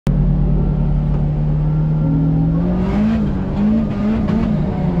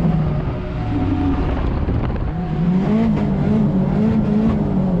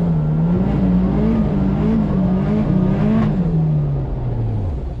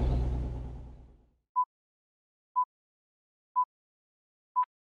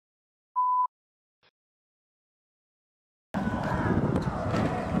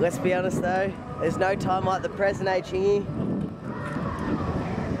Let's be honest though, there's no time like the present, eh, Chingy?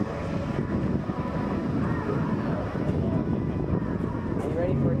 Are you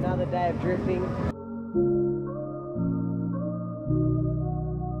ready for another day of drifting?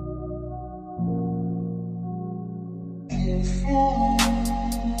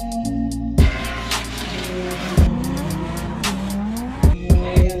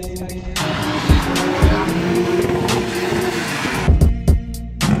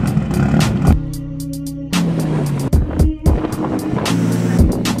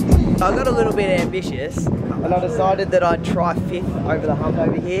 I got a little bit ambitious and I decided that I'd try 5th over the hump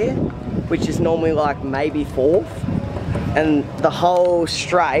over here, which is normally like maybe 4th, and the whole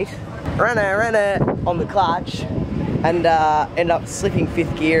straight ran it on the clutch and ended up slipping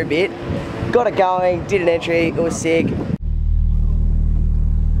 5th gear a bit. Got it going, did an entry, it was sick.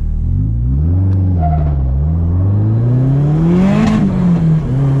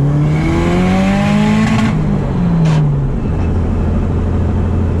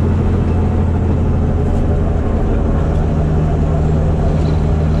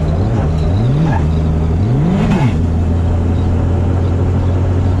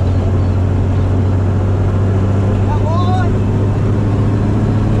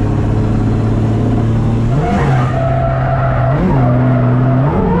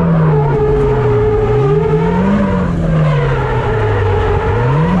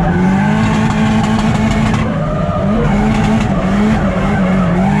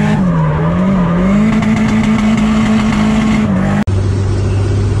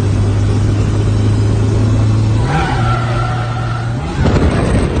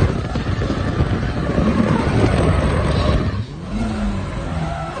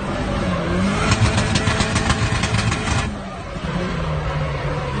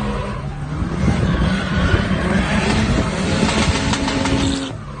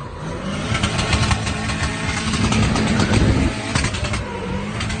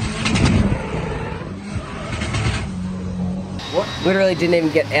 Literally didn't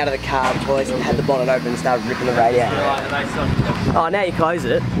even get out of the car before I had the bonnet open and started ripping the radiator. Oh, now you close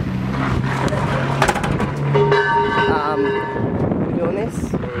it. We're doing this?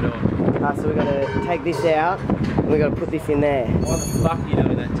 What are we doing? So we're going to take this out and we're going to put this in there. Why the fuck are you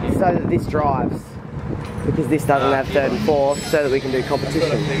doing that, Tim? So that this drives. Because this doesn't have 3rd and 4th, so that we can do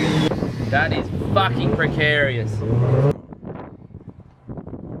competition. That is fucking precarious.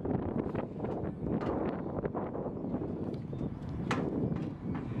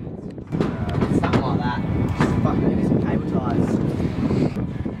 Something like that. Just fucking maybe some cable ties.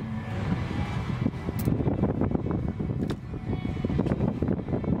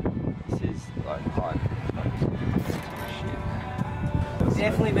 This is like hard. It's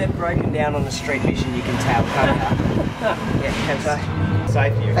definitely been broken down on the street mission, you can tell, can't you? Yeah, can so.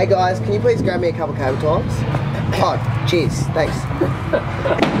 Safe here. Hey guys, can you please grab me a couple cable ties? Oh, cheers, thanks.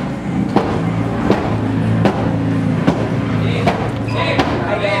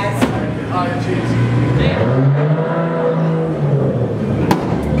 Hey guys. Oh, cheers.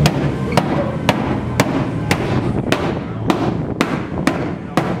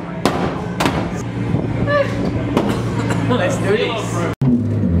 Let's do this.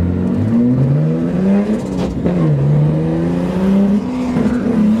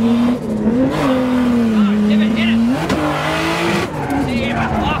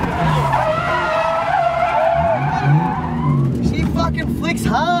 She fucking flicks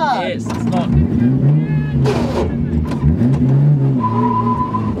hard. Yes, it's not.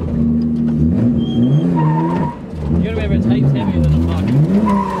 You gotta remember, it takes heavier than a fuck.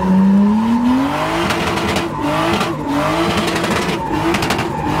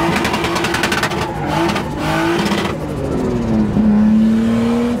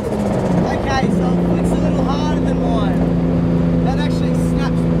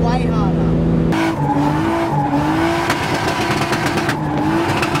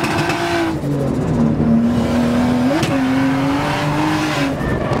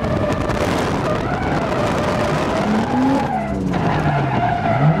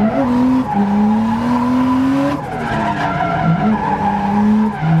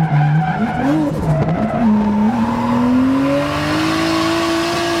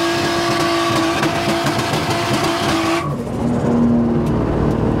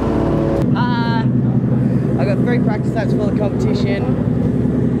 Practice laps for the competition.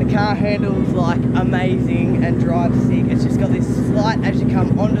 The car handles like amazing and drives sick. It's just got this slight, as you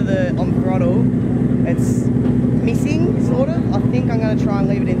come on the throttle, it's missing sort of. I think I'm going to try and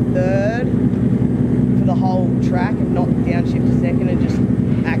leave it in 3rd for the whole track and not downshift to 2nd and just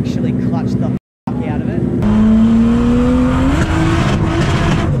actually clutch the fuck out of it.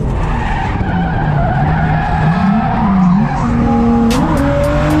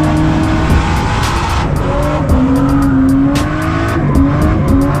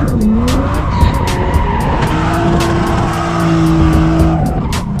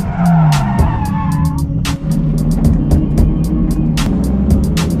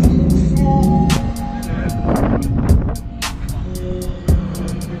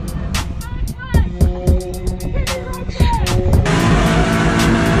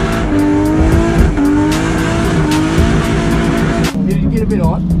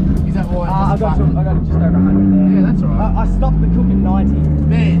 Is that why? I got just over 100 there. Yeah, that's alright. I stopped the cook at 90.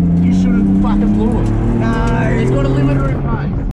 Man, you should have fucking